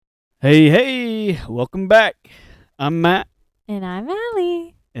Hey, welcome back. I'm Matt, And I'm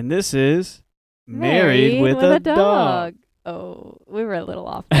Allie. and this is Married with a Dog. Oh, we were a little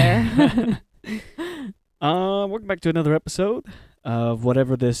off there. Welcome back to another episode of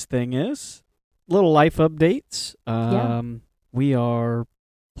whatever this thing is. Little life updates. We are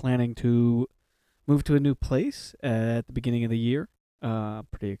planning to move to a new place at the beginning of the year.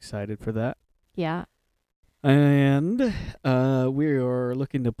 Pretty excited for that. Yeah. And we are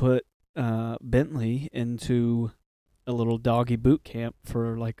looking to put Bentley into a little doggy boot camp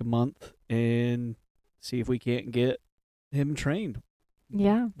for like a month and see if we can't get him trained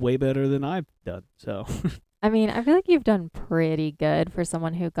Yeah. way better than I've done. So, I mean, I feel like you've done pretty good for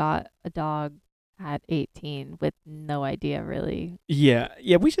someone who got a dog at 18 with no idea really. yeah,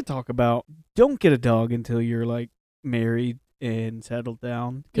 we should talk about don't get a dog until you're like married and settled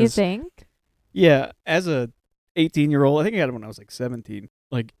down. You think? Yeah, as a 18-year-old, I think I got it when I was like 17,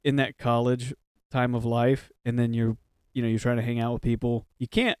 like in that college time of life, and then you're trying to hang out with people. You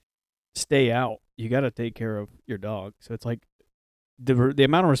can't stay out. You got to take care of your dog. So it's like the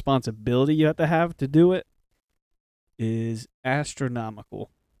amount of responsibility you have to do it is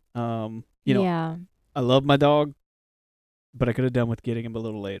astronomical. Yeah. I love my dog, but I could have done with getting him a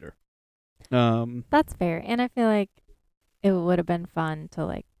little later. That's fair. And I feel like it would have been fun to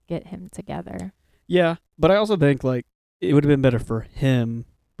like get him together. Yeah, but I also think like it would have been better for him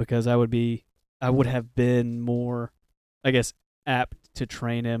because I would have been more, I guess, apt to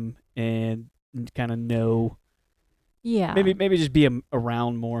train him and kind of know. Yeah. Maybe just be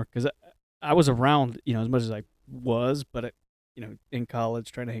around more because I was around, as much as I was, but in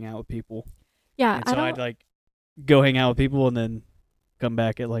college trying to hang out with people. Yeah. And so I'd like go hang out with people and then come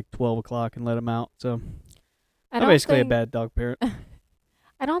back at like 12 o'clock and let them out. So I'm basically a bad dog parent.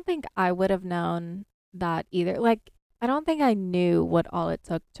 I don't think I would have known that either. Like, I don't think I knew what all it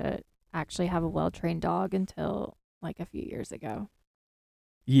took to actually have a well-trained dog until like a few years ago.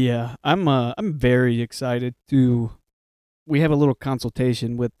 Yeah, I'm very excited to. We have a little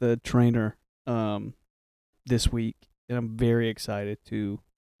consultation with the trainer this week, and I'm very excited to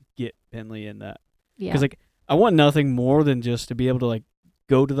get Bentley in that. Yeah. Because like I want nothing more than just to be able to like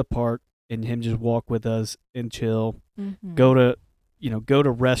go to the park and him just walk with us and chill. Mm-hmm. Go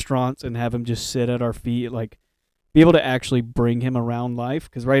to restaurants and have him just sit at our feet, like be able to actually bring him around life.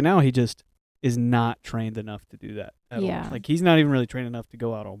 Because right now he just is not trained enough to do that at all. Like he's not even really trained enough to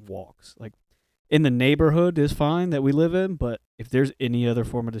go out on walks. Like in the neighborhood is fine that we live in, but if there's any other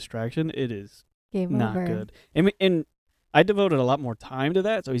form of distraction, it is Game not over. good. And I devoted a lot more time to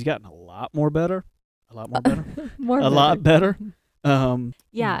that, so he's gotten a lot more better. A lot more better. Lot better.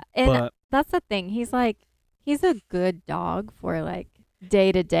 Yeah, and that's the thing. He's a good dog for like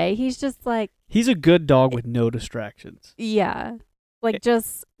day to day. He's just like he's a good dog with no distractions. Yeah. Like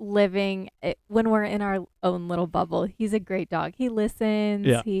just living when we're in our own little bubble. He's a great dog. He listens.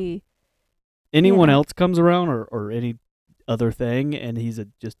 Yeah. Anyone else comes around or any other thing, and he's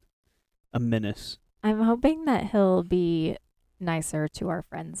just a menace. I'm hoping that he'll be nicer to our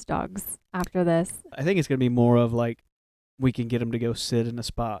friends' dogs after this. I think it's going to be more of like we can get him to go sit in a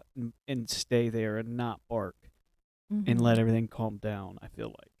spot and stay there and not bark and let everything calm down, I feel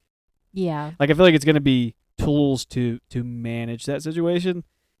like. Yeah. Like I feel like it's going to be tools to manage that situation,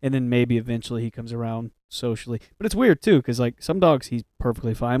 and then maybe eventually he comes around socially. But it's weird too because like some dogs he's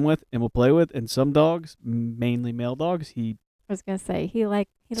perfectly fine with and will play with, and some dogs, mainly male dogs, I was gonna say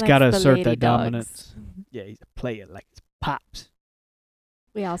he's got to the assert lady that dogs. dominance. Yeah, he's a player like his pops.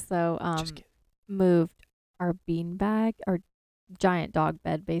 We also Just kidding. moved our beanbag, our giant dog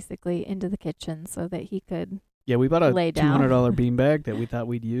bed, basically into the kitchen so that he could. Yeah, we bought a lay down. $200 beanbag that we thought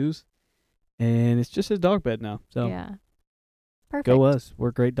we'd use, and it's just his dog bed now. So Yeah. Perfect. go us.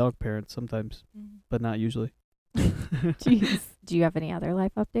 We're great dog parents sometimes, Mhm. but not usually. Jeez. Do you have any other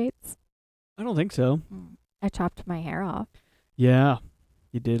life updates? I don't think so. I chopped my hair off. Yeah,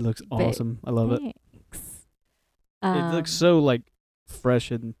 you did. Looks awesome. I love it. Thanks. It looks so like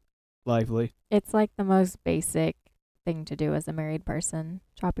fresh and lively. It's like the most basic thing to do as a married person.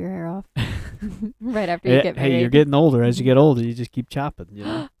 Chop your hair off right after you get married. Hey, you're getting older. As you get older, you just keep chopping.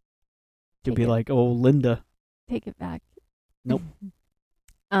 You'll be like old Linda. Take it back. Nope.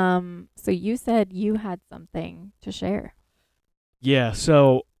 So you said you had something to share. Yeah.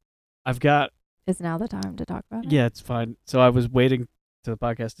 So I've got. Is now the time to talk about it? Yeah, it's fine. So I was waiting to the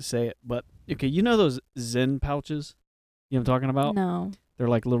podcast to say it, but okay, you know those Zen pouches? You know what I'm talking about? No. They're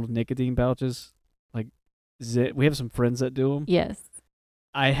like little nicotine pouches. Like Zen. We have some friends that do them. Yes.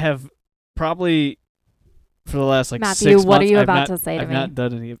 I have probably for the last like Matthew, 6 months. what are you I've about not- to say to I've me? not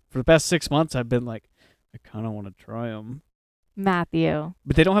done any. For the past 6 months, I've been like, I kind of want to try them. Matthew.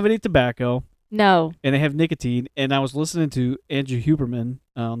 but they don't have any tobacco, No. and they have nicotine. And I was listening to Andrew Huberman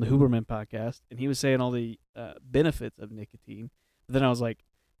on the Huberman podcast, and he was saying all the benefits of nicotine. But then I was like,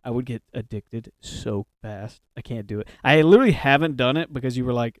 I would get addicted so fast. I can't do it. I literally haven't done it because you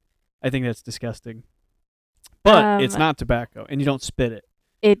were like, I think that's disgusting. But it's not tobacco, and you don't spit it.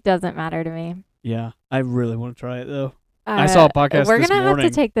 It doesn't matter to me. Yeah, I really want to try it, though. I saw a podcast We're this going to have morning.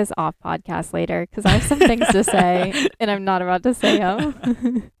 to take this off podcast later because I have some things to say, and I'm not about to say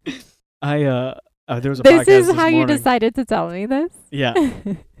them. There was a This podcast is this how you morning. decided to tell me this? Yeah.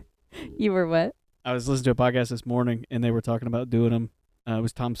 You were what? I was listening to a podcast this morning, and they were talking about doing them. It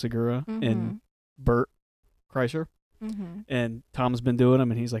was Tom Segura and Bert Kreischer, and Tom's been doing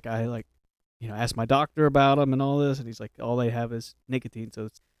them, and he's like, I asked my doctor about them and all this, and he's like, all they have is nicotine. So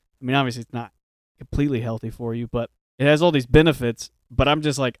obviously it's not completely healthy for you, but it has all these benefits. But I'm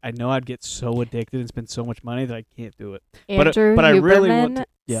just like, I know I'd get so addicted and spend so much money that I can't do it. Andrew but I really want Huberman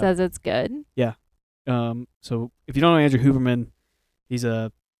to, says it's good. So if you don't know Andrew Huberman, he's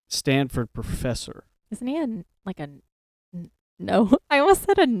a Stanford professor. Isn't he no, I almost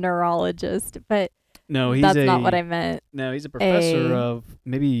said a neurologist, but No, he's that's not what I meant. No, he's a professor of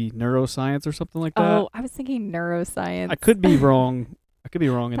maybe neuroscience or something like that. Oh, I was thinking neuroscience. I could be wrong. In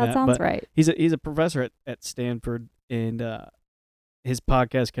that. That sounds but right. He's a professor at Stanford, and his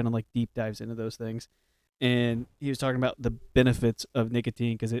podcast kind of like deep dives into those things. And he was talking about the benefits of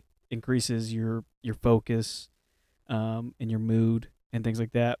nicotine because it increases your focus, and your mood and things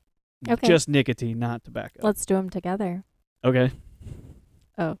like that. Okay. Just nicotine, not tobacco. Let's do them together. Okay.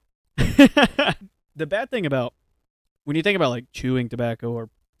 Oh. The bad thing about when you think about like chewing tobacco or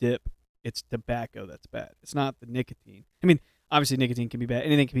dip, it's tobacco that's bad. It's not the nicotine. Obviously nicotine can be bad.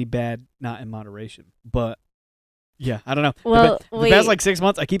 Anything can be bad, not in moderation. But yeah, I don't know. Well, the past like 6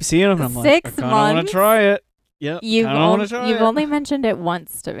 months, I keep seeing them, and I'm like, I 6 kind of want months? to try it. Yep. You've You've only mentioned it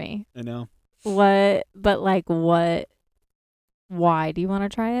once to me. I know. What? But like what? Why do you want to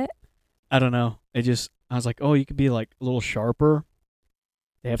try it? I don't know. I was like, oh, you could be like a little sharper.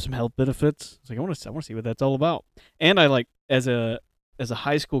 They have some health benefits. It's like I want to see what that's all about. And I like as a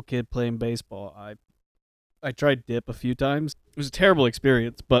high school kid playing baseball, I tried dip a few times. It was a terrible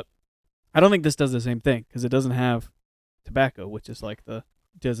experience, but I don't think this does the same thing because it doesn't have tobacco, which is like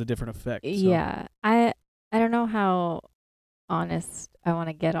does a different effect. So. Yeah, I don't know how honest I want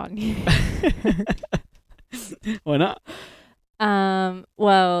to get on you. Why not?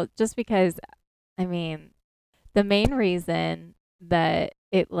 Well, just because, the main reason that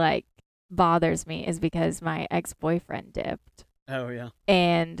it like bothers me is because my ex-boyfriend dipped. Oh yeah.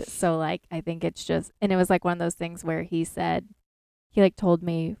 And so like I think it's just, and it was like one of those things where he like told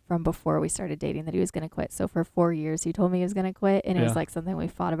me from before we started dating that he was going to quit. So for 4 years he told me he was going to quit, and it was like something we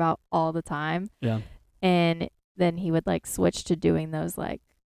fought about all the time. Yeah. And then he would like switch to doing those like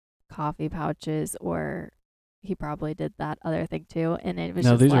coffee pouches, or he probably did that other thing too. And it was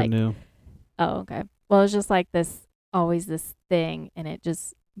no, just these like, are new. oh, okay. Well, it was just like always this thing, and it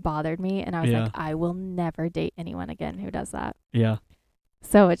just bothered me. And I was like, I will never date anyone again who does that. Yeah.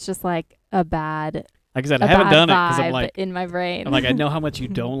 So it's just like a bad, like I said, I haven't done it because I'm like in my brain. I'm like, I know how much you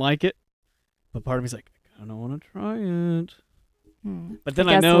don't like it, but part of me's like, I kind of want to try it. But then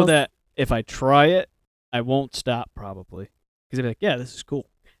I know that if I try it, I won't stop probably because I'll be like, yeah, this is cool.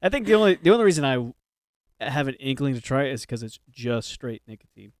 I think the only reason I have an inkling to try it is because it's just straight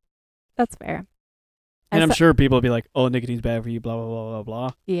nicotine. That's fair. And I'm sure people will be like, oh, nicotine's bad for you, blah, blah, blah, blah,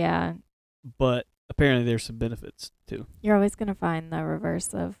 blah. Yeah. But apparently there's some benefits too. You're always going to find the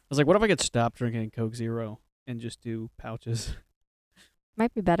reverse of. I was like, what if I could stop drinking Coke Zero and just do pouches?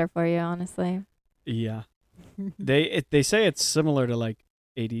 Might be better for you, honestly. Yeah. They say it's similar to like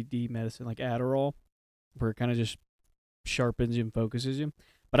ADD medicine, like Adderall, where it kind of just sharpens you and focuses you.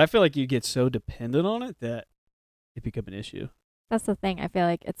 But I feel like you get so dependent on it that it becomes an issue. That's the thing. I feel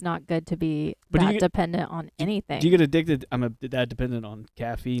like it's not good to be dependent on anything. Do you get addicted? I'm that dependent on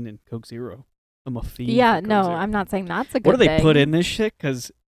caffeine and Coke Zero. I'm a fiend. Yeah, for Coke no, Zero. I'm not saying that's a good What do they thing. put in this shit?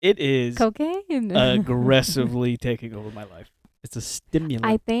 Because it is cocaine aggressively taking over my life. It's a stimulant.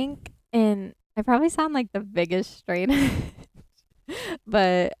 I think, and I probably sound like the biggest straight,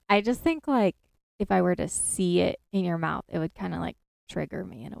 but I just think like if I were to see it in your mouth, it would kind of like trigger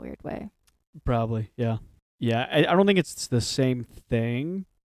me in a weird way. Probably, yeah. Yeah, I don't think it's the same thing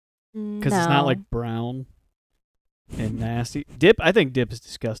because it's not like brown and nasty. I think dip is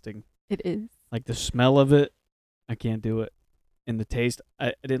disgusting. It is. Like the smell of it, I can't do it. And the taste,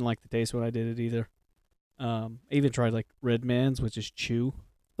 I didn't like the taste when I did it either. I even tried like Red Man's, which is chew.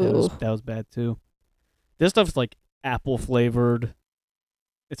 That was bad too. This stuff's like apple flavored.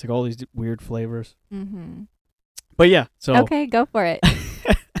 It's like all these weird flavors. Mm-hmm. But yeah, so Okay, go for it.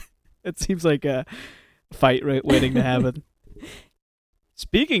 it seems like a fight waiting to happen.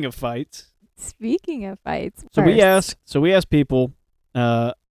 Speaking of fights, Speaking of fights, so first, we asked people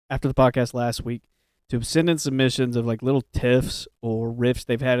after the podcast last week to send in submissions of like little tiffs or riffs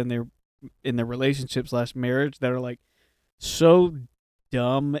they've had in their relationship / marriage that are like so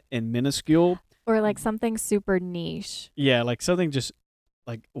dumb and minuscule, or like something super niche. yeah, like something just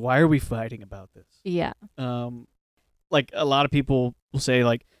like, why are we fighting about this? Yeah. Like a lot of people will say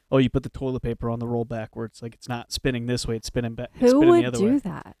like, oh, you put the toilet paper on the roll backwards, like it's not spinning this way, it's spinning back. Who spinning would the other do way.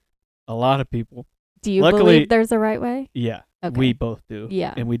 that? A lot of people. Do you Luckily, believe there's a right way? Yeah, Okay. we both do.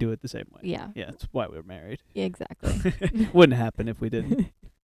 Yeah. And we do it the same way. Yeah. Yeah, that's why we're married. Yeah, exactly. Wouldn't happen if we didn't.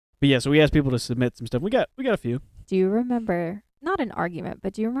 But yeah, so we asked people to submit some stuff. We got a few. Do you remember, not an argument,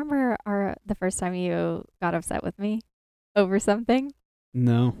 but do you remember the first time you got upset with me over something?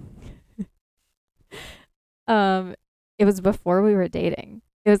 No. It was before we were dating.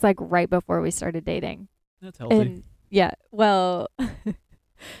 It was like right before we started dating. That's healthy. And yeah, well,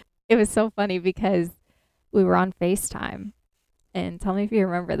 it was so funny because we were on FaceTime, and tell me if you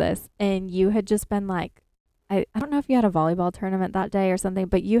remember this, and you had just been like, I don't know if you had a volleyball tournament that day or something,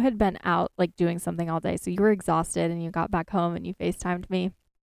 but you had been out like doing something all day. So you were exhausted and you got back home and you FaceTimed me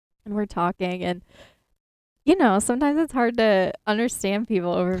and we're talking, and you know, sometimes it's hard to understand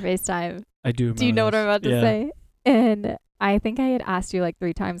people over FaceTime. I do. Do you know what I'm about to Yeah. say? And I think I had asked you like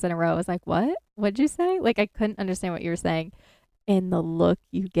 3 times in a row. I was like, what? What'd you say? Like, I couldn't understand what you were saying. And the look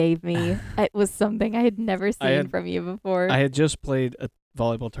you gave me, it was something I had never seen from you before. I had just played a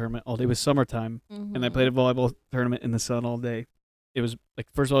volleyball tournament all day. It was summertime, and I played a volleyball tournament in the sun all day. It was like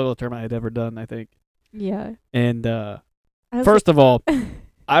the first volleyball tournament I had ever done, I think. Yeah. And first of all,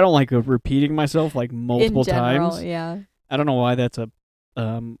 I don't like repeating myself like multiple in general, times. Yeah. I don't know why that's a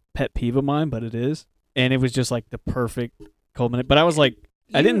pet peeve of mine, but it is. And it was just like the perfect culminate. But I was like,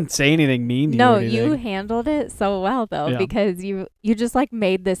 I didn't say anything mean to you. No, or anything. you handled it so well though, Yeah. because you just like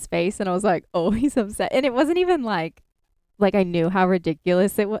made this face, and I was like, oh, he's upset. And it wasn't even like I knew how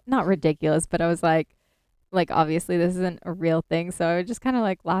ridiculous it was. Not ridiculous, but I was like obviously this isn't a real thing, so I just kind of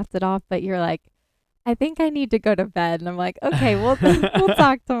like laughed it off. But you're like, I think I need to go to bed, and I'm like, okay, we'll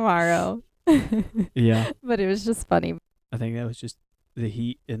talk tomorrow. Yeah. But it was just funny. I think that was just the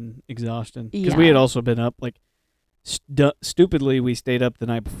heat and exhaustion. Because Yeah. we had also been up, like, stupidly, we stayed up the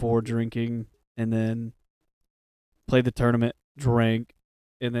night before drinking and then played the tournament, drank,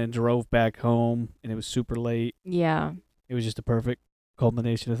 and then drove back home, and it was super late. Yeah. It was just a perfect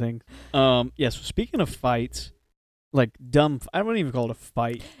culmination of things. Yeah, so speaking of fights, like dumb, I wouldn't even call it a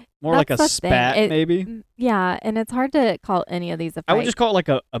fight. More like a That's the thing. spat, maybe. Yeah, and it's hard to call any of these a fight. I would just call it like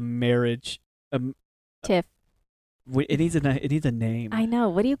a marriage. Tiff. It needs a name. I know.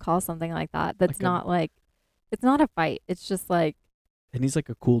 What do you call something like that? That's Like not like, it's not a fight. It's just like, It needs like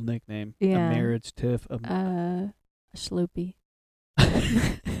a cool nickname. Yeah. A marriage tiff. a schloopy. No.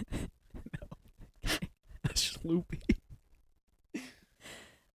 A schloopy.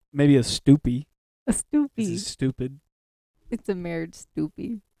 Maybe a stoopy. A This stoopy. is stupid. It's a marriage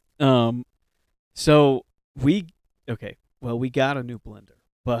stoopy. So we got a new blender,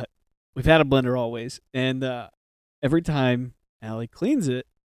 but we've had a blender always, and every time Allie cleans it,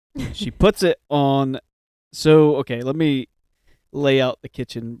 she puts it on. So okay, let me lay out the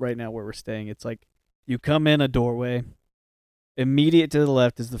kitchen right now where we're staying. It's like you come in a doorway. Immediate to the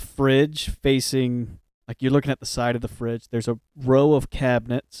left is the fridge facing, like you're looking at the side of the fridge. There's a row of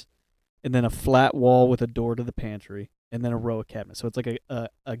cabinets, and then a flat wall with a door to the pantry, and then a row of cabinets. So it's like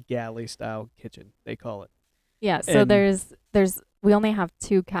a galley style kitchen, they call it. Yeah. So And- there's we only have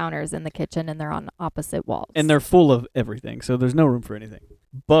 2 counters in the kitchen, and they're on opposite walls. And they're full of everything, so there's no room for anything.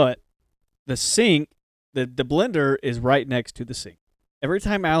 But the sink, the blender is right next to the sink. Every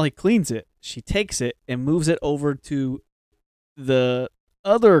time Allie cleans it, she takes it and moves it over to the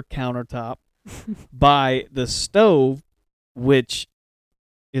other countertop by the stove, which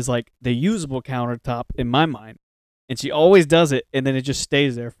is like the usable countertop in my mind. And she always does it, and then it just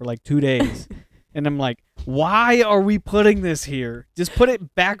stays there for like 2 days. And I'm like, why are we putting this here? Just put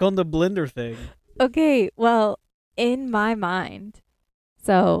it back on the blender thing. Okay, well, in my mind,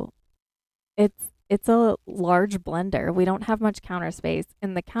 so it's a large blender. We don't have much counter space,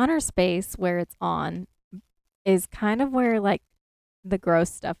 and the counter space where it's on is kind of where like the gross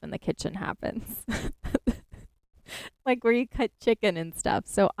stuff in the kitchen happens. Like where you cut chicken and stuff.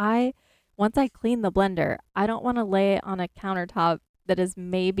 So once I clean the blender, I don't want to lay it on a countertop that has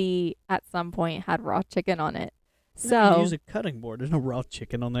maybe at some point had raw chicken on it. So you use a cutting board. There's no raw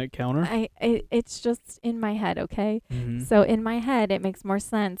chicken on that counter. it's just in my head, okay? Mm-hmm. So in my head, it makes more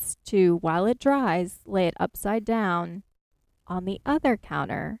sense to, while it dries, lay it upside down on the other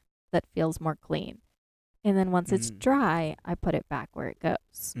counter that feels more clean. And then once it's dry, I put it back where it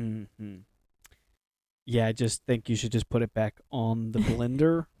goes. Mm-hmm. Yeah, I just think you should just put it back on the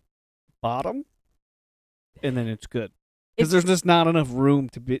blender bottom, and then it's good. Because there's just not enough room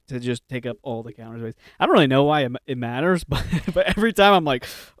to just take up all the counter space. I don't really know why it matters, but every time I'm like,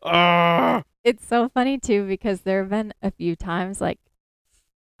 ah. It's so funny too, because there have been a few times, like,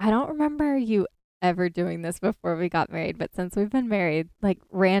 I don't remember you ever doing this before we got married, but since we've been married, like,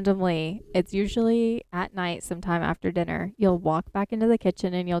 randomly, it's usually at night, sometime after dinner, you'll walk back into the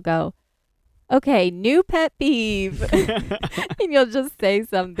kitchen and you'll go, okay, new pet peeve. And you'll just say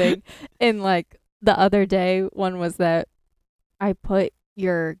something. And like the other day, one was that I put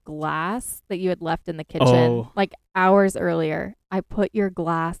your glass that you had left in the kitchen, like hours earlier, I put your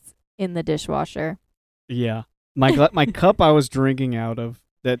glass in the dishwasher. Yeah. My cup I was drinking out of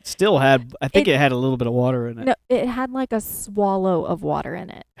that still had, I think it had a little bit of water in it. No, it had like a swallow of water in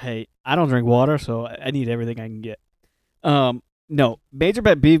it. Hey, I don't drink water, so I need everything I can get. No, major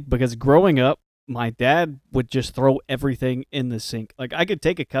pet peeve, because growing up, my dad would just throw everything in the sink. Like, I could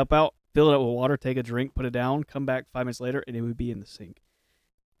take a cup out, fill it up with water, take a drink, put it down, come back 5 minutes later, and it would be in the sink.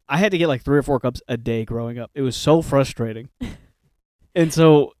 I had to get like 3 or 4 cups a day growing up. It was so frustrating. And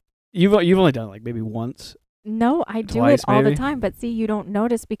so you've only done it like maybe once. No, I do it all the time. But see, you don't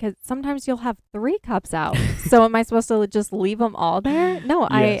notice because sometimes you'll have 3 cups out. So am I supposed to just leave them all there? No,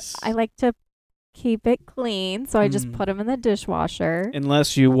 yes. I like to keep it clean. So I just put them in the dishwasher.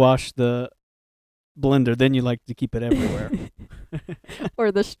 Unless you wash the blender, then you like to keep it everywhere.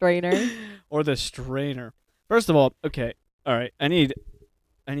 Or the strainer. Or the strainer. First of all, okay, all right,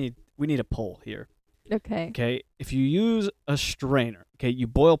 we need a poll here. Okay. Okay, if you use a strainer, okay, you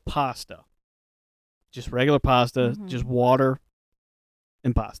boil pasta, just regular pasta, just water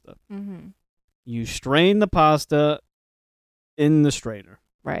and pasta. Mm-hmm. You strain the pasta in the strainer.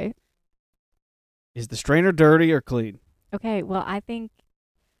 Right. Is the strainer dirty or clean? Okay, well, I think.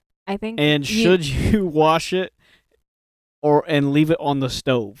 And should you wash it and leave it on the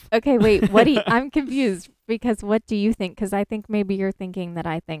stove? Okay, wait. I'm confused because what do you think? Because I think maybe you're thinking that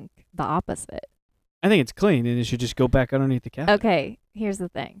I think the opposite. I think it's clean and it should just go back underneath the cabinet. Okay, here's the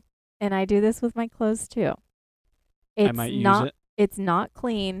thing, and I do this with my clothes too. I might use it. It's not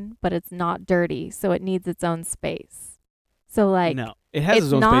clean, but it's not dirty, so it needs its own space. So like, no, it has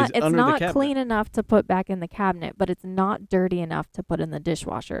its own space under the cabinet. It's not clean enough to put back in the cabinet, but it's not dirty enough to put in the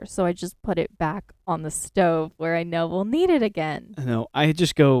dishwasher. So I just put it back on the stove where I know we'll need it again. No, I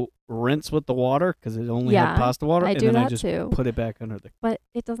just go rinse with the water because it only had pasta water, and then I just put it back under the. But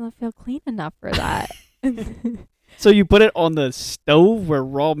it doesn't feel clean enough for that. So you put it on the stove where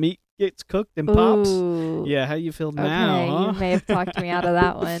raw meat gets cooked and pops. Ooh. Yeah, how you feel now? Huh? You may have talked me out of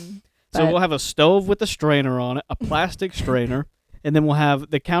that one. So we'll have a stove with a strainer on it, a plastic strainer, and then we'll have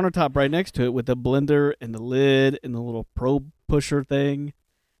the countertop right next to it with the blender and the lid and the little probe pusher thing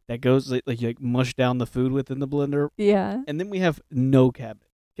that goes like you mush down the food within the blender. Yeah. And then we have no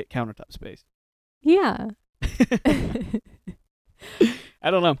countertop space. Yeah.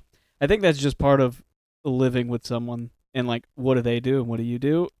 I don't know. I think that's just part of living with someone and like what do they do and what do you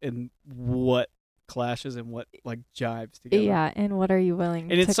do and what clashes and what like jives together. Yeah, and what are you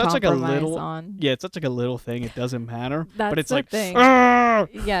willing and it's to such like a little on? Yeah, it's such like a little thing. It doesn't matter. That's but it's the like thing.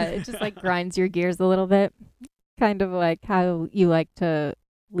 Yeah, it just like grinds your gears a little bit. Kind of like how you like to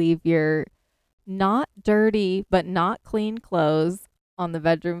leave your not dirty but not clean clothes on the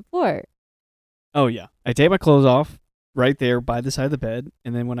bedroom floor. Oh yeah. I take my clothes off right there by the side of the bed,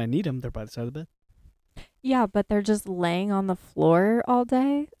 and then when I need them, they're by the side of the bed. Yeah, but they're just laying on the floor all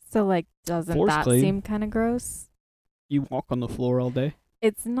day. So, like, doesn't that seem kind of gross? You walk on the floor all day?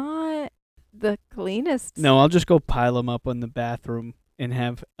 It's not the cleanest. No, I'll just go pile them up in the bathroom and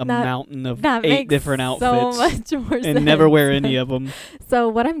have a mountain of 8 different outfits. So much more and sense. Never wear any of them. So,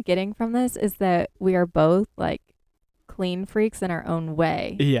 what I'm getting from this is that we are both, like, clean freaks in our own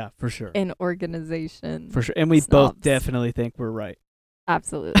way. Yeah, for sure. In organization. For sure. And we both definitely think we're right.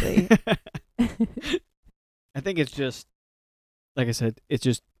 Absolutely. I think it's just, like I said, it's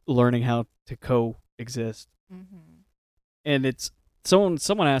just learning how to coexist. Mm-hmm. And it's someone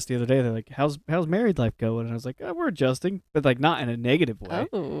asked the other day, they're like, how's married life going? And I was like, we're adjusting, but like not in a negative way.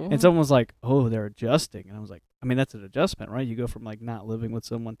 Oh. And someone was like, oh, they're adjusting. And I was like, I mean, that's an adjustment, right? You go from like not living with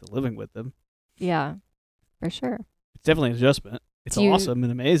someone to living with them. Yeah, for sure. It's definitely an adjustment. It's awesome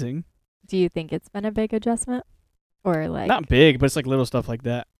and amazing. Do you think it's been a big adjustment? Or like, not big, but it's like little stuff like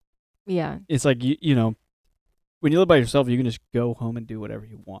that. Yeah. It's like, you know, when you live by yourself, you can just go home and do whatever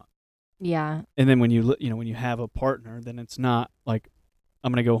you want. Yeah. And then when when you have a partner, then it's not like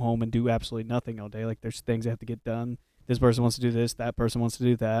I'm gonna go home and do absolutely nothing all day. Like there's things that have to get done. This person wants to do this. That person wants to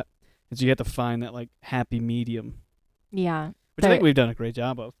do that. And so you have to find that like happy medium, Yeah. which I think we've done a great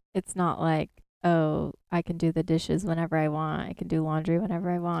job of. It's not like, oh, I can do the dishes whenever I want. I can do laundry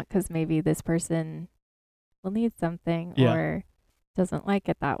whenever I want because maybe this person will need something or doesn't like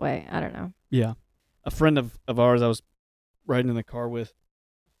it that way. I don't know. Yeah. A friend of ours I was riding in the car with,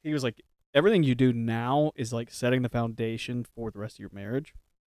 he was like, everything you do now is like setting the foundation for the rest of your marriage.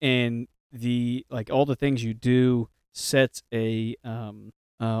 And the like all the things you do sets a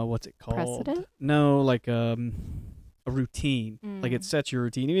what's it called? Precedent? No, like a routine. Like it sets your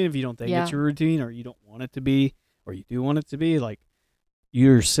routine. Even if you don't think it's your routine or you don't want it to be or you do want it to be, like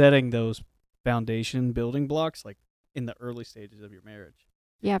you're setting those foundation building blocks like in the early stages of your marriage.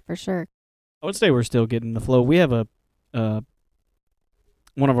 Yeah, for sure. I would say we're still getting the flow. We have a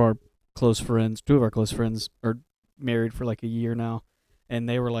one of our close friends, two of our close friends are married for like a year now, and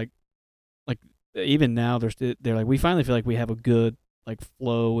they were like even now they're like we finally feel like we have a good like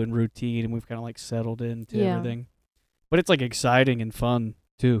flow and routine, and we've kind of like settled into everything. But it's like exciting and fun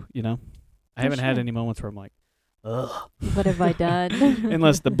too, you know. I haven't had any moments where I'm like, ugh, what have I done?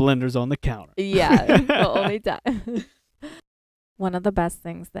 Unless the blender's on the counter. Yeah, the only time. One of the best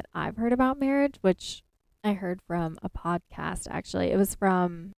things that I've heard about marriage, which I heard from a podcast actually, it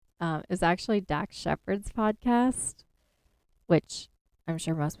was actually Dax Shepard's podcast, which I'm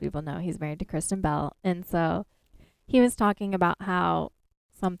sure most people know. He's married to Kristen Bell. And so he was talking about how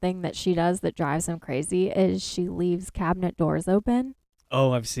something that she does that drives him crazy is she leaves cabinet doors open.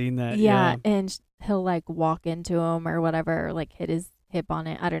 Oh, I've seen that. Yeah. And he'll like walk into them or whatever, or like hit his hip on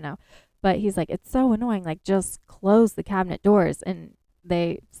it. I don't know. But he's like, it's so annoying. Like, just close the cabinet doors. And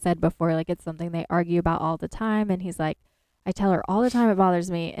they said before, like, it's something they argue about all the time. And he's like, I tell her all the time it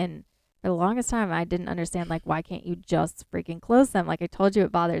bothers me. And for the longest time, I didn't understand, like, why can't you just freaking close them? Like, I told you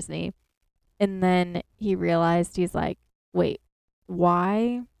it bothers me. And then he realized, he's like, wait,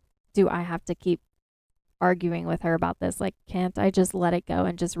 why do I have to keep arguing with her about this? Like, can't I just let it go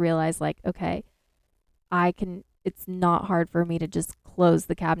and just realize, like, okay, it's not hard for me to just close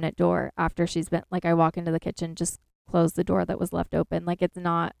the cabinet door after she's been, like, I walk into the kitchen, just close the door that was left open. Like, it's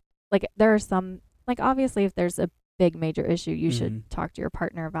not, like, there are some, like, obviously if there's a big major issue, you should talk to your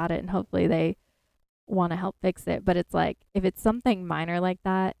partner about it and hopefully they want to help fix it. But it's like, if it's something minor like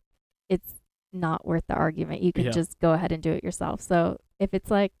that, it's not worth the argument. You can just go ahead and do it yourself. So if it's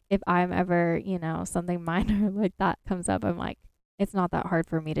like, if I'm ever, something minor like that comes up, I'm like, it's not that hard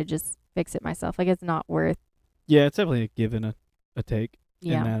for me to just fix it myself. Like, it's not worth. Yeah, it's definitely a give and a take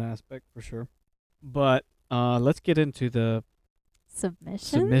in that aspect for sure. But let's get into the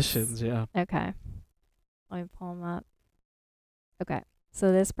submissions. Yeah. Okay. Let me pull them up. Okay.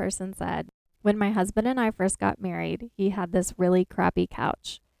 So this person said, when my husband and I first got married, he had this really crappy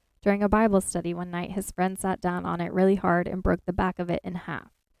couch. During a Bible study one night, his friend sat down on it really hard and broke the back of it in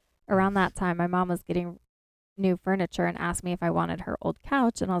half. Around that time, my mom was getting new furniture and asked me if I wanted her old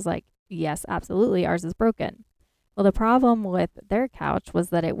couch, and I was like, yes, absolutely, ours is broken. Well, the problem with their couch was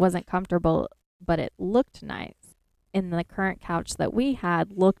that it wasn't comfortable, but it looked nice. And the current couch that we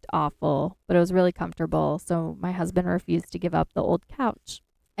had looked awful, but it was really comfortable, so my husband refused to give up the old couch.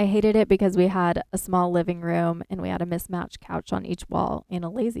 I hated it because we had a small living room and we had a mismatched couch on each wall and a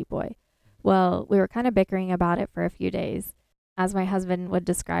lazy boy. Well, we were kind of bickering about it for a few days. As my husband would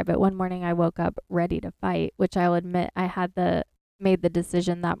describe it, one morning I woke up ready to fight, which I'll admit I had made the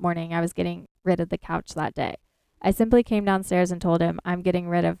decision that morning I was getting rid of the couch that day. I simply came downstairs and told him, I'm getting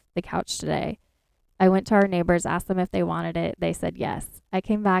rid of the couch today. I went to our neighbors, asked them if they wanted it. They said yes. I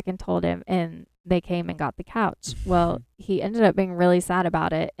came back and told him, and they came and got the couch. Well, he ended up being really sad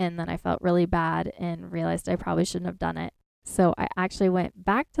about it, and then I felt really bad and realized I probably shouldn't have done it. So I actually went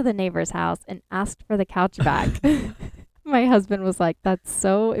back to the neighbor's house and asked for the couch back. My husband was like, that's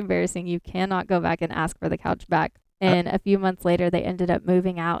so embarrassing. You cannot go back and ask for the couch back. And a few months later, they ended up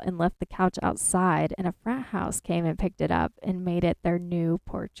moving out and left the couch outside, and a frat house came and picked it up and made it their new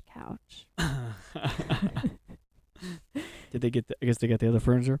porch couch. Did they I guess they got the other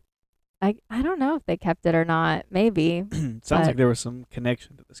furniture? I don't know if they kept it or not. Maybe. Sounds like there was some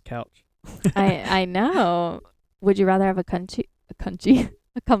connection to this couch. I know. Would you rather have a comfy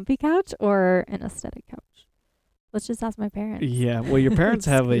couch or an aesthetic couch? Let's just ask my parents. Yeah. Well, your parents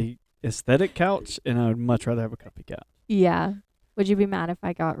have a aesthetic couch, and I would much rather have a comfy couch. Yeah. Would you be mad if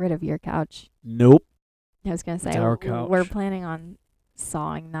I got rid of your couch? Nope. I was gonna say, it's our couch. We're planning on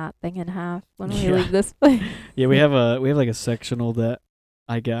sawing that thing in half when we leave this place. Yeah, we have like a sectional that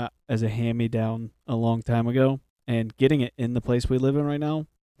I got as a hand-me-down a long time ago, and getting it in the place we live in right now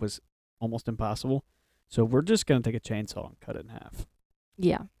was almost impossible. So we're just gonna take a chainsaw and cut it in half.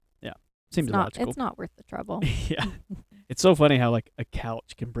 Yeah. Seems logical. It's not worth the trouble. Yeah. It's so funny how like a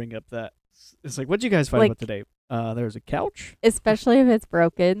couch can bring up that. It's like, what'd you guys fight about today? There's a couch? Especially if it's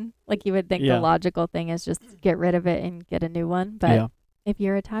broken. Like you would think Yeah. the logical thing is just get rid of it and get a new one. But if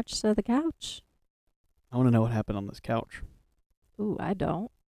you're attached to the couch. I want to know what happened on this couch. Ooh, I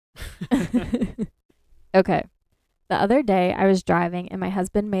don't. Okay. The other day I was driving and my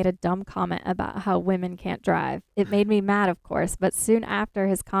husband made a dumb comment about how women can't drive. It made me mad, of course, but soon after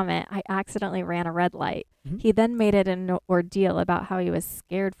his comment, I accidentally ran a red light. Mhm. He then made it an ordeal about how he was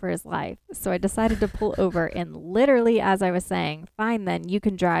scared for his life. So I decided to pull over and literally as I was saying, fine then, you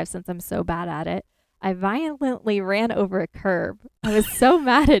can drive since I'm so bad at it, I violently ran over a curb. I was so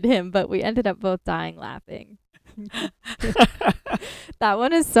mad at him, but we ended up both dying laughing. That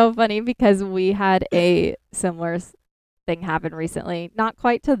one is so funny because we had a similar thing happen recently. Not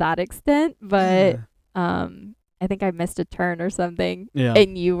quite to that extent, but I think I missed a turn or something. Yeah.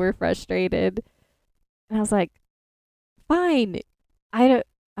 And you were frustrated. And I was like, fine. I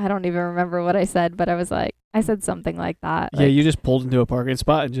don't even remember what I said, but I said something like that. Yeah, like, you just pulled into a parking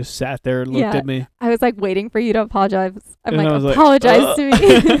spot and just sat there and looked at me. I was like waiting for you to apologize. I'm And like, I was like, apologize to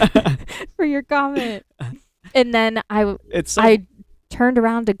me for your comment. And then I turned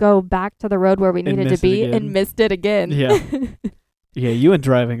around to go back to the road where we needed to be and missed it again. Yeah. Yeah, you and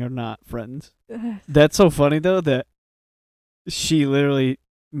driving are not friends. That's so funny, though, that she literally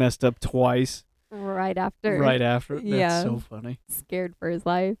messed up twice. Right after. That's Yeah. so funny. Scared for his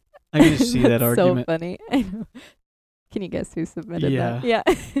life. I can just see that That's argument. so funny. I know. Can you guess who submitted that? Yeah.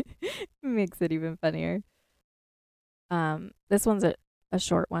 Makes it even funnier. This one's a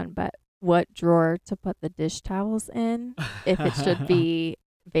short one, but what drawer to put the dish towels in, if it should be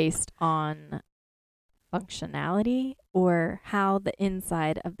based on functionality or how the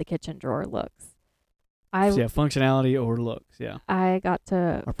inside of the kitchen drawer looks. Functionality or looks, yeah. I got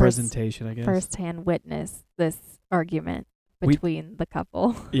to Or presentation, I guess. firsthand witness this argument between the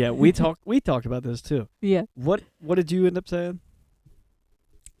couple. Yeah, we talked about this too. Yeah. What did you end up saying?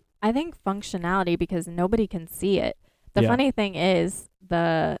 I think functionality because nobody can see it. The funny thing is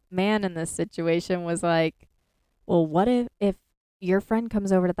the man in this situation was like, well, what if your friend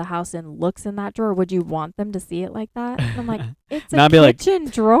comes over to the house and looks in that drawer? Would you want them to see it like that? And I'm like, it's a kitchen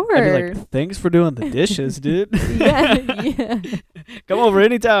drawer. I'd be like, thanks for doing the dishes, dude. Yeah. Come over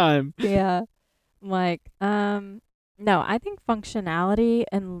anytime. Yeah. I'm like, no, I think functionality,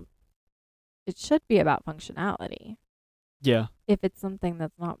 and it should be about functionality. Yeah. If it's something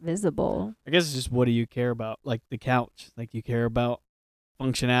that's not visible. I guess it's just, what do you care about? Like the couch. Like, you care about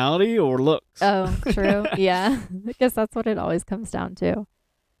functionality or looks? Oh, true. Yeah. I guess that's what it always comes down to.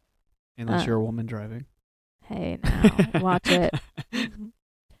 Unless you're a woman driving. Hey, now, watch it.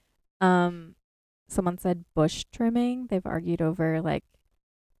 Someone said bush trimming. They've argued over, like,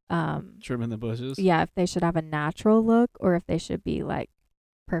 trimming the bushes? Yeah, if they should have a natural look or if they should be, like,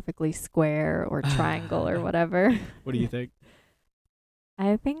 perfectly square or triangle or whatever. What do you think?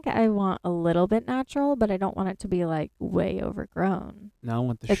 I think I want a little bit natural, but I don't want it to be like way overgrown. No, I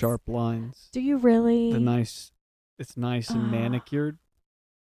want the sharp lines. Do you really? It's nice and manicured.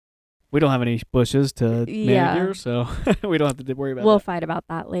 We don't have any bushes to manicure, so we don't have to worry about that. We'll fight about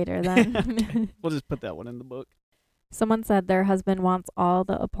that later then. Okay. We'll just put that one in the book. Someone said their husband wants all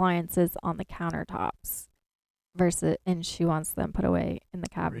the appliances on the countertops and she wants them put away in the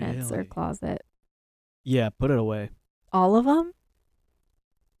cabinets or closet. Yeah, put it away. All of them?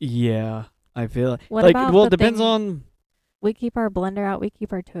 Yeah, I feel what about it depends on. We keep our blender out, we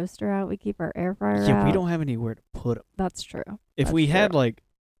keep our toaster out, we keep our air fryer out. Yeah, we don't have anywhere to put them. That's true. If we had like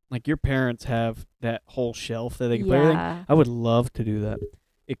your parents have that whole shelf that they can put everything, I would love to do that.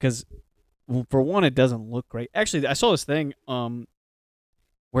 Because for one, it doesn't look great. Actually, I saw this thing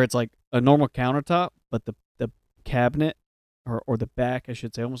where it's like a normal countertop, but the cabinet or the back, I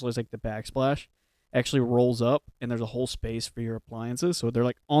should say, almost looks like the backsplash, actually rolls up and there's a whole space for your appliances. So they're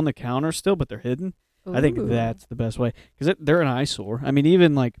like on the counter still, but they're hidden. Ooh. I think that's the best way because they're an eyesore. I mean,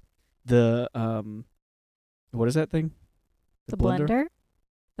 even like the what is that thing? The blender?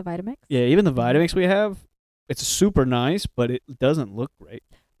 The Vitamix? Yeah, even the Vitamix we have, it's super nice, but it doesn't look great.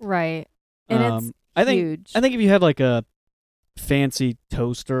 Right. And it's huge. I think if you had like a fancy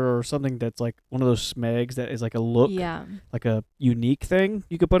toaster or something that's like one of those smegs that is like a look, like a unique thing,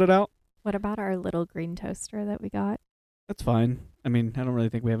 you could put it out. What about our little green toaster that we got? That's fine. I mean, I don't really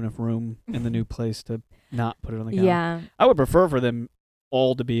think we have enough room in the new place to not put it on the counter. Yeah. I would prefer for them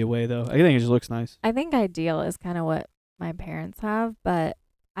all to be away, though. I think it just looks nice. I think ideal is kind of what my parents have, but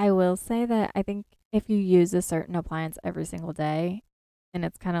I will say that I think if you use a certain appliance every single day and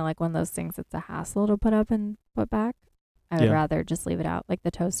it's kind of like one of those things that's a hassle to put up and put back, I would rather just leave it out, like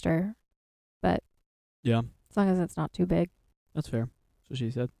the toaster. But yeah, as long as it's not too big. that's fair. That's what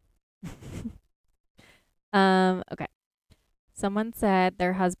she said. Okay. Someone said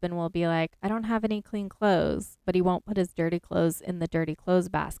their husband will be like, I don't have any clean clothes, but he won't put his dirty clothes in the dirty clothes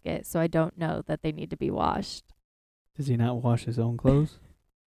basket, so I don't know that they need to be washed. Does he not wash his own clothes?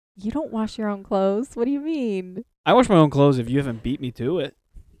 You don't wash your own clothes? What do you mean? I wash my own clothes if you haven't beat me to it.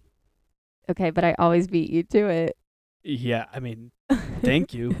 Okay, but I always beat you to it. Yeah, I mean,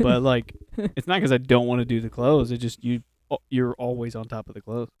 thank you, but like, it's not because I don't want to do the clothes. It's just you're always on top of the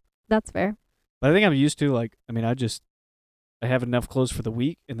clothes. That's fair. But I think I'm used to, like, I mean, I have enough clothes for the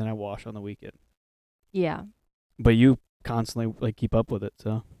week, and then I wash on the weekend. Yeah. But you constantly, like, keep up with it,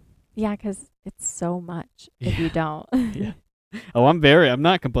 so. Yeah, because it's so much if you don't. Yeah. Oh, I'm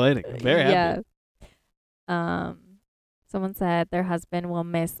not complaining. I'm very happy. Yeah. Someone said their husband will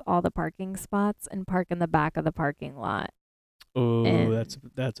miss all the parking spots and park in the back of the parking lot. Oh,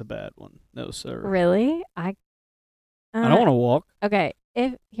 that's a bad one. No, sir. Really? I don't want to walk. Okay,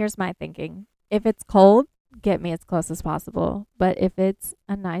 here's my thinking. If it's cold, get me as close as possible. But if it's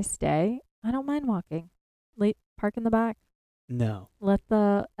a nice day, I don't mind walking. Park in the back. No. Let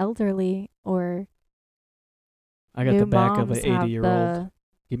the elderly or I got new the back of an moms have 80-year-old.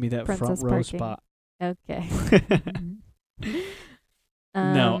 Give me that front row parking. spot. Okay.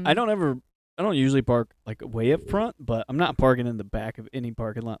 No, I don't usually park like way up front, but I'm not parking in the back of any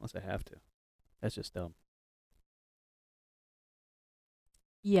parking lot unless I have to. That's just dumb.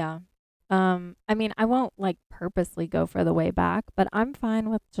 Yeah. I mean, I won't like purposely go for the way back, but I'm fine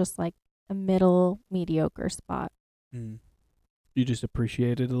with just like a middle mediocre spot. You just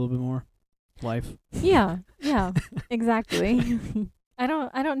appreciate it a little bit more. Life. Yeah, exactly. I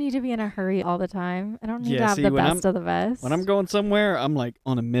don't need to be in a hurry all the time. I don't need to have the best of the best. When I'm going somewhere, I'm like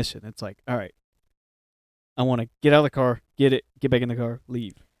on a mission. It's like, all right, I want to get out of the car, get back in the car,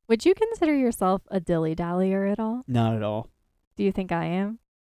 leave. Would you consider yourself a dilly-dallyer at all? Not at all. Do you think I am?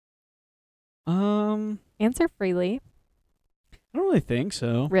 Answer freely. I don't really think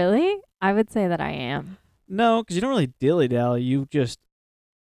so. Really? I would say that I am. No, because you don't really dilly-dally. You just,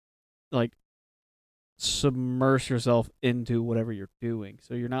 like, submerge yourself into whatever you're doing.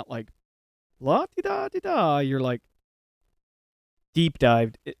 So you're not like, la-di-da-di-da. You're like, deep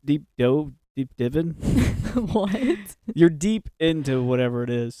diving. What? You're deep into whatever it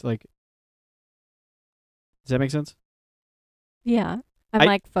is. Like, does that make sense? Yeah. I'm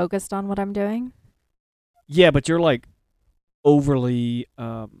like focused on what I'm doing. Yeah, but you're like overly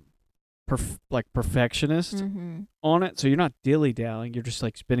perfectionist on it. So you're not dilly-dallying. You're just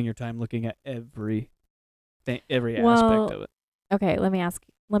like spending your time looking at every aspect of it. Okay, let me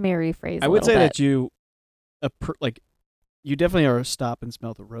rephrase. I would say that you definitely are a stop and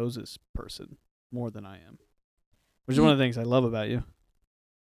smell the roses person more than I am, which is one of the things I love about you.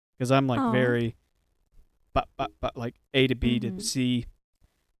 Because I'm like very, but like A to B to C,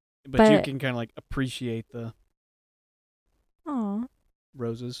 but you can kind of like appreciate the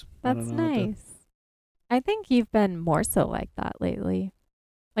roses. That's nice. I think you've been more so like that lately.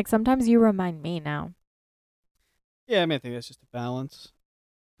 Like sometimes you remind me now. Yeah, I mean, I think that's just a balance.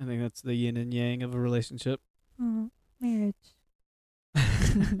 I think that's the yin and yang of a relationship. Oh, marriage.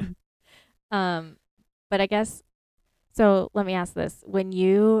 But I guess, so let me ask this.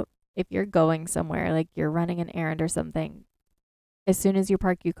 If you're going somewhere, like you're running an errand or something, as soon as you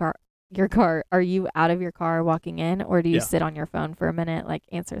park your car, are you out of your car walking in, or do you sit on your phone for a minute, like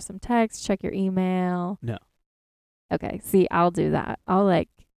answer some texts, check your email? No. Okay, see, I'll do that. I'll like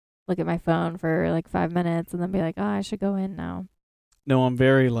look at my phone for like 5 minutes and then be like, oh, I should go in now. No, I'm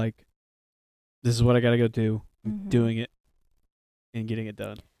very like, this is what I got to go do. I'm doing it and getting it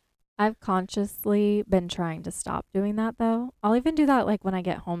done. I've consciously been trying to stop doing that, though. I'll even do that like when I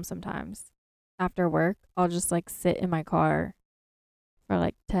get home sometimes. After work, I'll just like sit in my car for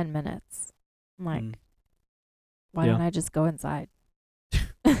like 10 minutes. I'm like, why don't I just go inside?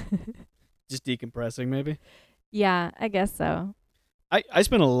 Just decompressing, maybe? Yeah, I guess so. I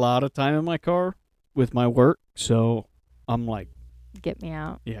spend a lot of time in my car with my work, so I'm like, get me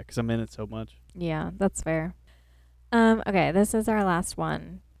out. Yeah, because I'm in it so much. Yeah, that's fair. Okay, this is our last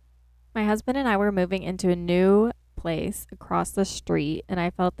one. My husband and I were moving into a new place across the street, and I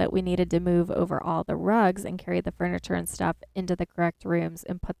felt that we needed to move over all the rugs and carry the furniture and stuff into the correct rooms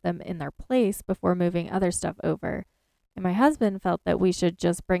and put them in their place before moving other stuff over. And my husband felt that we should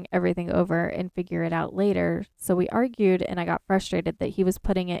just bring everything over and figure it out later. So we argued, and I got frustrated that he was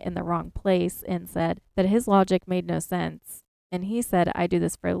putting it in the wrong place and said that his logic made no sense. And he said, I do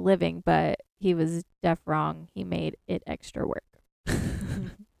this for a living, but he was deaf wrong. He made it extra work.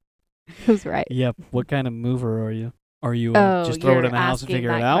 He was right. Yep. What kind of mover are you? Are you Oh, just throw it you're in the house and asking figure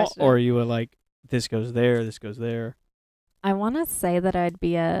it that out? question. Or are you like, this goes there, this goes there? I want to say that I'd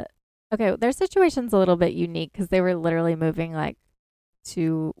be okay, their situation's a little bit unique because they were literally moving like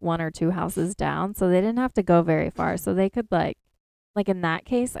to 1 or 2 houses down. So they didn't have to go very far. So they could like in that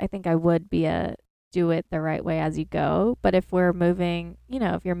case, I think I would be do it the right way as you go. But if we're moving,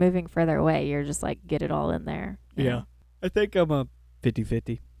 if you're moving further away, you're just like, get it all in there. Yeah. I think I'm a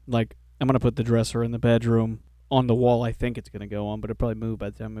 50-50. Like, I'm going to put the dresser in the bedroom on the wall. I think it's going to go on, but it'll probably move by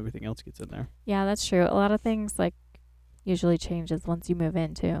the time everything else gets in there. Yeah, that's true. A lot of things like usually changes once you move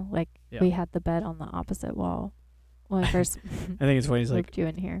in too. Like we had the bed on the opposite wall when I first I think it's funny. He's moved like, you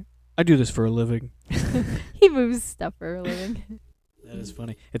in here. I do this for a living. He moves stuff for a living. That is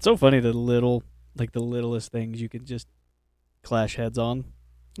funny. It's so funny the littlest things you can just clash heads on.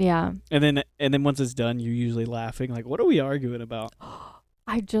 Yeah. And then once it's done, you're usually laughing. Like, what are we arguing about?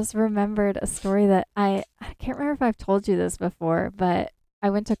 I just remembered a story that I can't remember if I've told you this before, but I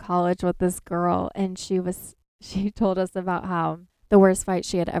went to college with this girl and she told us about how the worst fight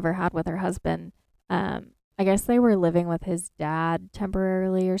she had ever had with her husband. I guess they were living with his dad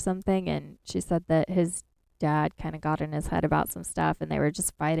temporarily or something, and she said that his dad kind of got in his head about some stuff and they were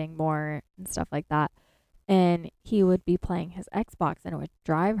just fighting more and stuff like that. And he would be playing his Xbox and it would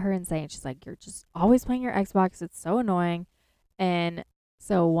drive her insane. She's like, you're just always playing your Xbox. It's so annoying. And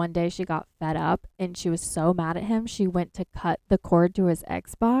so one day she got fed up and she was so mad at him. She went to cut the cord to his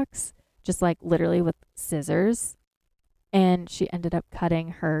Xbox, just like literally with scissors. And she ended up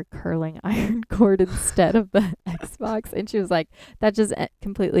cutting her curling iron cord instead of the Xbox. And she was like, that just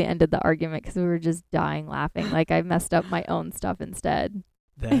completely ended the argument because we were just dying laughing. Like I messed up my own stuff instead.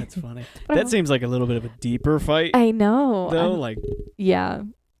 That's funny. That seems like a little bit of a deeper fight. I know. Though, yeah.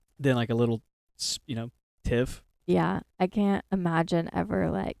 Than like a little, tiff. Yeah. I can't imagine ever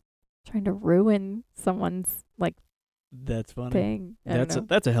like trying to ruin someone's like that's funny thing.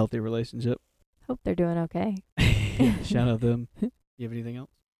 That's a healthy relationship. Hope they're doing okay. Shout out them. You have anything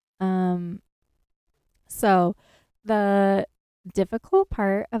else? So the difficult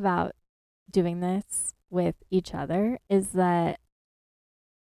part about doing this with each other is that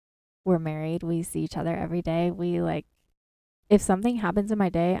we're married. We see each other every day. We like, if something happens in my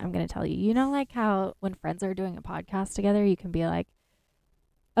day, I'm going to tell you. You know, like how when friends are doing a podcast together, you can be like,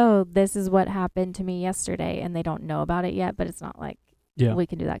 oh, this is what happened to me yesterday. And they don't know about it yet, but it's not like we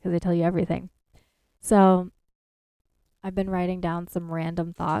can do that because they tell you everything. So I've been writing down some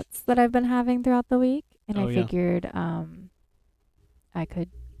random thoughts that I've been having throughout the week. And I figured I could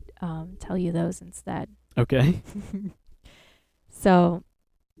tell you those instead. Okay. So.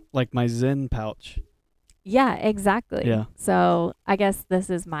 Like my Zen pouch. Yeah, exactly. Yeah. So I guess this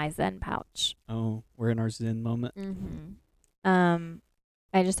is my Zen pouch. Oh, we're in our Zen moment. Mm-hmm.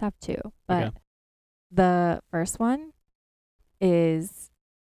 I just have 2. But okay. The first one is,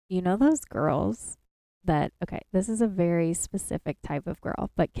 those girls that, this is a very specific type of girl,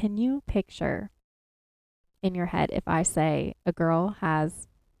 but can you picture in your head if I say a girl has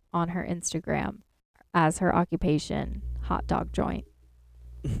on her Instagram as her occupation hot dog joint?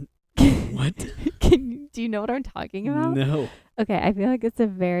 What? Do you know what I'm talking about? No. Okay, I feel like it's a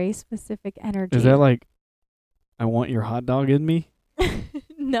very specific energy. Is that like, I want your hot dog in me?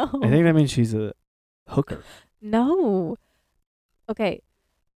 No. I think that means she's a hooker. No. Okay.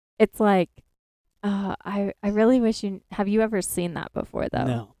 It's like, I really wish have you ever seen that before though?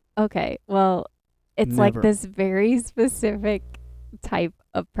 No. Okay. Well, it's Never. like this very specific type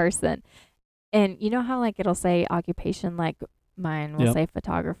of person. And you know how like it'll say occupation, like mine will say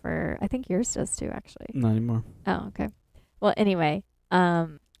photographer. I think yours does too, actually. Not anymore. Oh, okay. Well, anyway,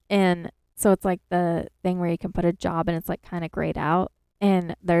 and so it's like the thing where you can put a job and it's like kind of grayed out,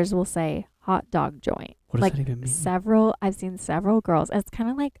 and theirs will say hot dog joint. What does like that even mean? I've seen several girls, and it's kind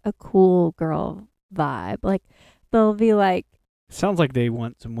of like a cool girl vibe. Like they'll be like, sounds like they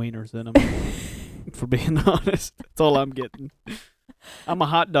want some wieners in them. For being honest, that's all I'm getting. I'm a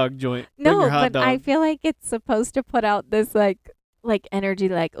hot dog joint. Bring no, your hot but dog. I feel like it's supposed to put out this like energy,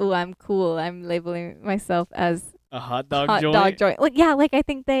 like, oh, I'm cool. I'm labeling myself as a hot dog joint. Like, yeah, like I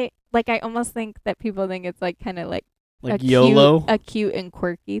think I almost think that people think it's like kind of like YOLO, a cute and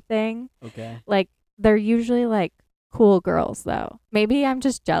quirky thing. Okay. Like they're usually like cool girls though. Maybe I'm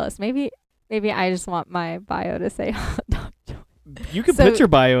just jealous. Maybe I just want my bio to say hot dog joint. You can put your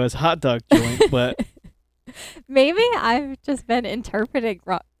bio as hot dog joint, but maybe I've just been interpreting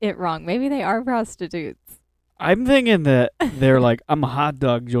it wrong. Maybe they are prostitutes. I'm thinking that they're like, I'm a hot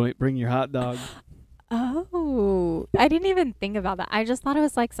dog joint. Bring your hot dog. Oh, I didn't even think about that. I just thought it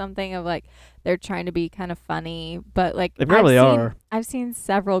was like something of like they're trying to be kind of funny, but like They probably are. I've seen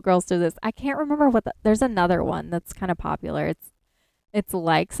several girls do this. I can't remember there's another one that's kind of popular. It's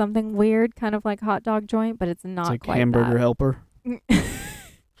like something weird, kind of like hot dog joint, but it's not It's like quite hamburger that. helper.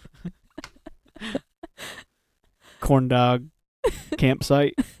 Corn dog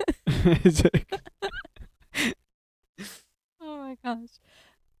campsite. Oh my gosh.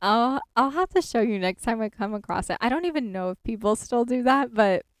 I'll have to show you next time I come across it. I don't even know if people still do that,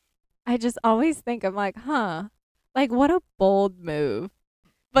 but I just always think I'm like, huh, like what a bold move.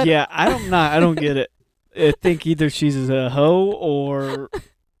 But yeah, I don't get it. I think either she's a hoe or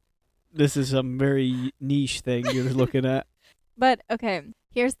this is some very niche thing you're looking at. But okay,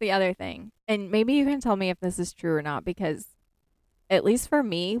 here's the other thing. And maybe you can tell me if this is true or not, because at least for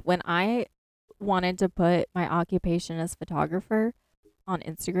me, when I wanted to put my occupation as photographer on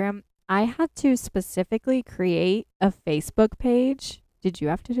Instagram, I had to specifically create a Facebook page. Did you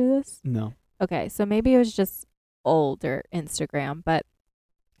have to do this? No. Okay, so maybe it was just older Instagram, but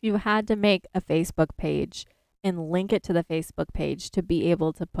you had to make a Facebook page and link it to the Facebook page to be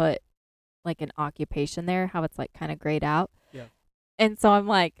able to put like an occupation there, how it's like kind of grayed out. Yeah. And so I'm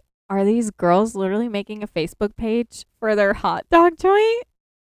like, are these girls literally making a Facebook page for their hot dog joint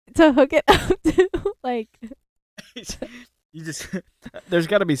to hook it up to? Like, you just there's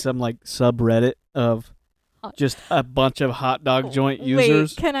got to be some like subreddit of just a bunch of hot dog joint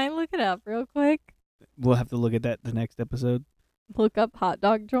users. Wait, can I look it up real quick? We'll have to look at that the next episode. Look up hot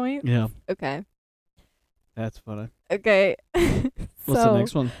dog joint. Yeah, Okay. that's funny. Okay. What's the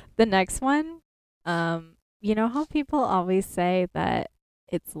next one? The next one, you know how people always say that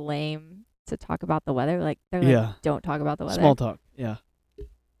it's lame to talk about the weather? Like, they're like, don't talk about the weather. Small talk. Yeah.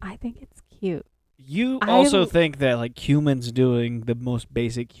 I think it's cute. You also think that like humans doing the most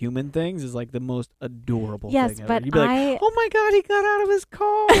basic human things is like the most adorable yes, thing ever. But You'd be like, oh my God, he got out of his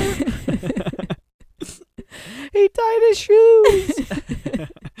car. He tied his shoes.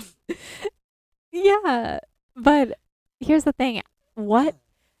 Yeah, but here's the thing. What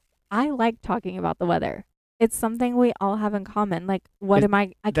I like talking about the weather. It's something we all have in common. Like, what am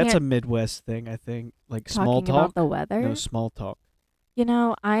I? I That's can't a Midwest thing, I think. Like talking small talk. about the weather. No, small talk. You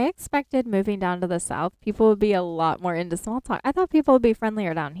know, I expected moving down to the South, people would be a lot more into small talk. I thought people would be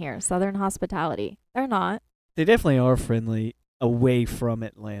friendlier down here. Southern hospitality. They're not. They definitely are friendly away from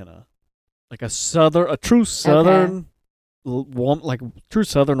Atlanta. Like a true Southern, like true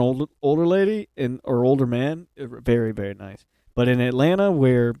Southern older lady or older man, very very nice. But in Atlanta,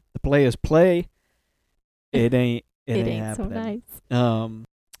 where the players play, it ain't ain't so happening. nice.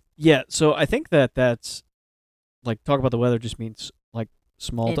 Yeah. So I think that's like talk about the weather just means like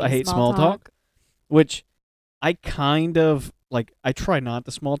small. I hate small talk, which I kind of like. I try not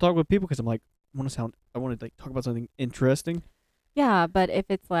to small talk with people because I'm like I want to like talk about something interesting. Yeah, but if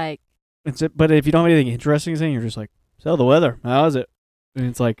it's like. But if you don't have anything interesting to say, you're just like, so the weather, how is it? And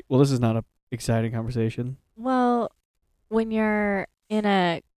it's like, well, this is not a exciting conversation. Well, when you're in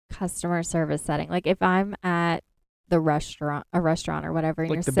a customer service setting, like if I'm at a restaurant or whatever, and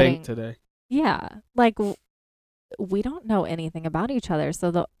like you're the sitting, bank today. Yeah, like we don't know anything about each other,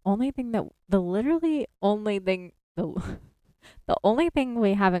 so the only thing the only thing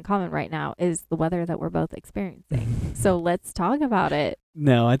we have in common right now is the weather that we're both experiencing. So let's talk about it.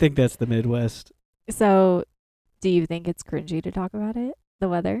 No, I think that's the Midwest. So, do you think it's cringy to talk about it, the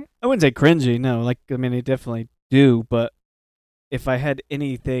weather? I wouldn't say cringy, no. Like, I mean, they definitely do, but if I had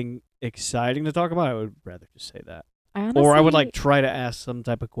anything exciting to talk about, I would rather just say that. Or I would like try to ask some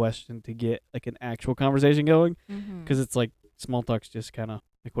type of question to get like an actual conversation going, because it's like small talk's just kind of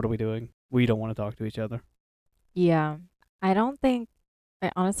like, what are we doing? We don't want to talk to each other. Yeah. I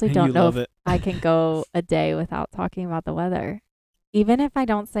honestly don't know if I can go a day without talking about the weather. Even if I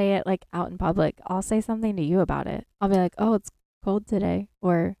don't say it like out in public, I'll say something to you about it. I'll be like, oh, it's cold today.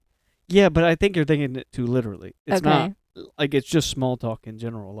 Or yeah, but I think you're thinking it too literally. It's not like it's just small talk in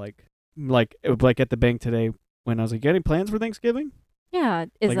general. Like at the bank today when I was like, you got any plans for Thanksgiving? Yeah.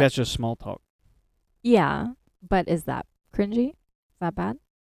 That's just small talk. Yeah. But is that cringy? Is that bad?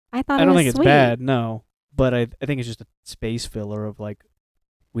 I don't think it's bad, no. But I think it's just a space filler of like,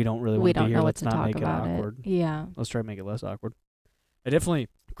 we don't really want to be here. Let's not make it awkward. Yeah. Let's try to make it less awkward.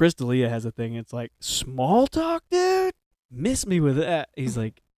 Chris D'Elia has a thing. It's like, small talk, dude? Miss me with that. He's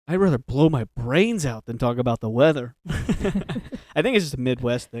like, I'd rather blow my brains out than talk about the weather. I think it's just a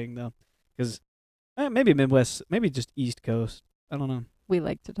Midwest thing, though. Because maybe Midwest, maybe just East Coast. I don't know. We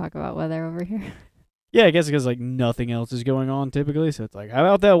like to talk about weather over here. Yeah, I guess because like nothing else is going on typically. So it's like, how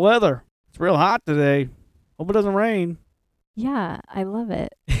about that weather? It's real hot today. Hope it doesn't rain. Yeah, I love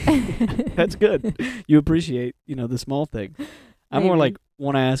it. That's good. You appreciate, the small thing. I'm more like Maybe.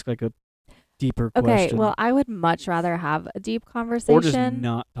 want to ask like a deeper Okay, question, well, I would much rather have a deep or just conversation.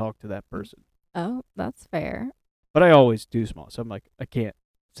 not talk to that person. Oh, that's fair. But I always do small, so I'm like, I can't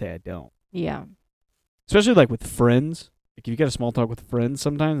say I don't. Yeah. Especially like with friends. Like if you get a small talk with friends,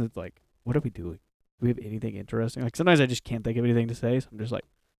 sometimes it's like, what are we doing? Do we have anything interesting? Like sometimes I just can't think of anything to say, so I'm just like,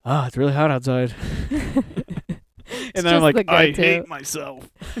 it's really hot outside. And then I'm like, I hate myself.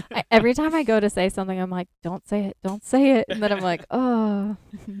 Every time I go to say something, I'm like, don't say it, don't say it. And then I'm like, oh.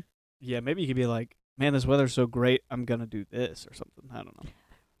 Yeah, maybe you could be like, man, this weather's so great, I'm going to do this or something. I don't know.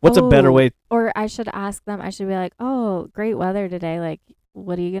 What's a better way? Or I should ask them, I should be like, oh, great weather today. Like,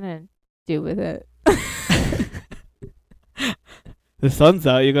 what are you going to do with it? The sun's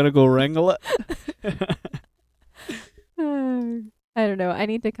out, you're going to go wrangle it? I don't know. I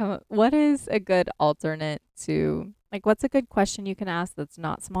need to come up. What is a good alternate to, like, what's a good question you can ask that's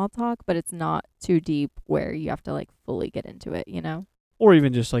not small talk, but it's not too deep where you have to, like, fully get into it, you know? Or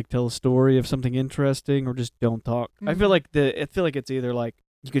even just, like, tell a story of something interesting, or just don't talk. Mm-hmm. I feel like it's either, like,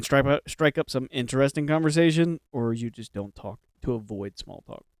 you can strike up some interesting conversation, or you just don't talk to avoid small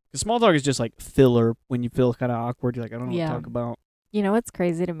talk. Because small talk is just, like, filler when you feel kind of awkward. You're like, I don't know what to talk about. You know what's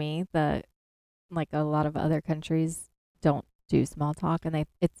crazy to me? That, like, a lot of other countries don't do small talk, and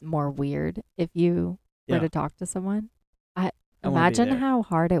it's more weird if you were to talk to someone. I imagine how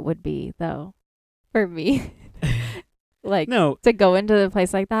hard it would be, though, for me. Like, to go into a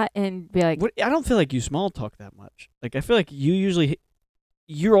place like that and be like, I don't feel like you small talk that much. Like, I feel like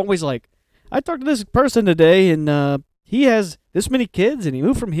you're always like, I talked to this person today, and he has this many kids, and he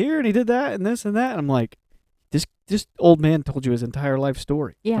moved from here, and he did that, and this and that. And I'm like, this old man told you his entire life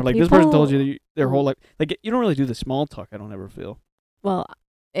story. Yeah, or like this person told you their whole life. Like, you don't really do the small talk, I don't ever feel. Well,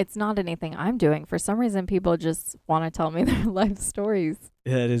 it's not anything I'm doing. For some reason, people just want to tell me their life stories.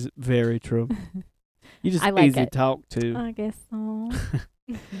 Yeah, it is very true. You just easy talk to. I guess so.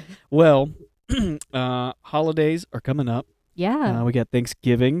 Well, holidays are coming up. Yeah. We got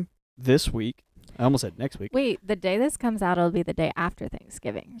Thanksgiving this week. I almost said next week. Wait, the day this comes out, it'll be the day after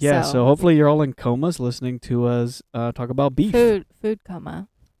Thanksgiving. Yeah, so hopefully you're all in comas listening to us talk about beef. Food coma.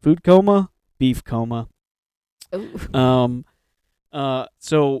 Food coma, beef coma. Ooh.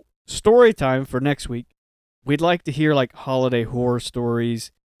 So story time for next week. We'd like to hear like holiday horror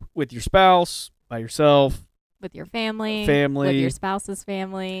stories with your spouse, by yourself, with your family, with your spouse's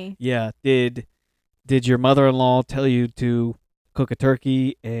family. Yeah. Did your mother-in-law tell you to cook a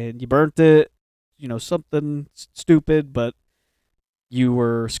turkey and you burnt it? Something stupid, but you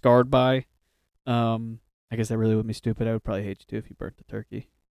were scarred by. I guess that really would be stupid. I would probably hate you too if you burnt the turkey.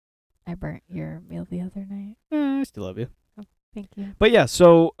 I burnt your meal the other night. I still love you. Oh, thank you. But yeah,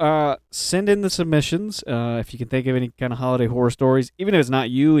 so send in the submissions if you can think of any kind of holiday horror stories, even if it's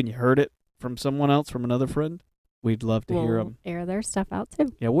not you and you heard it from someone else, from another friend. We'd love to hear them. Air their stuff out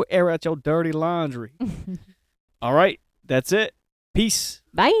too. Yeah, we'll air out your dirty laundry. All right, that's it. Peace.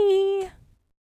 Bye.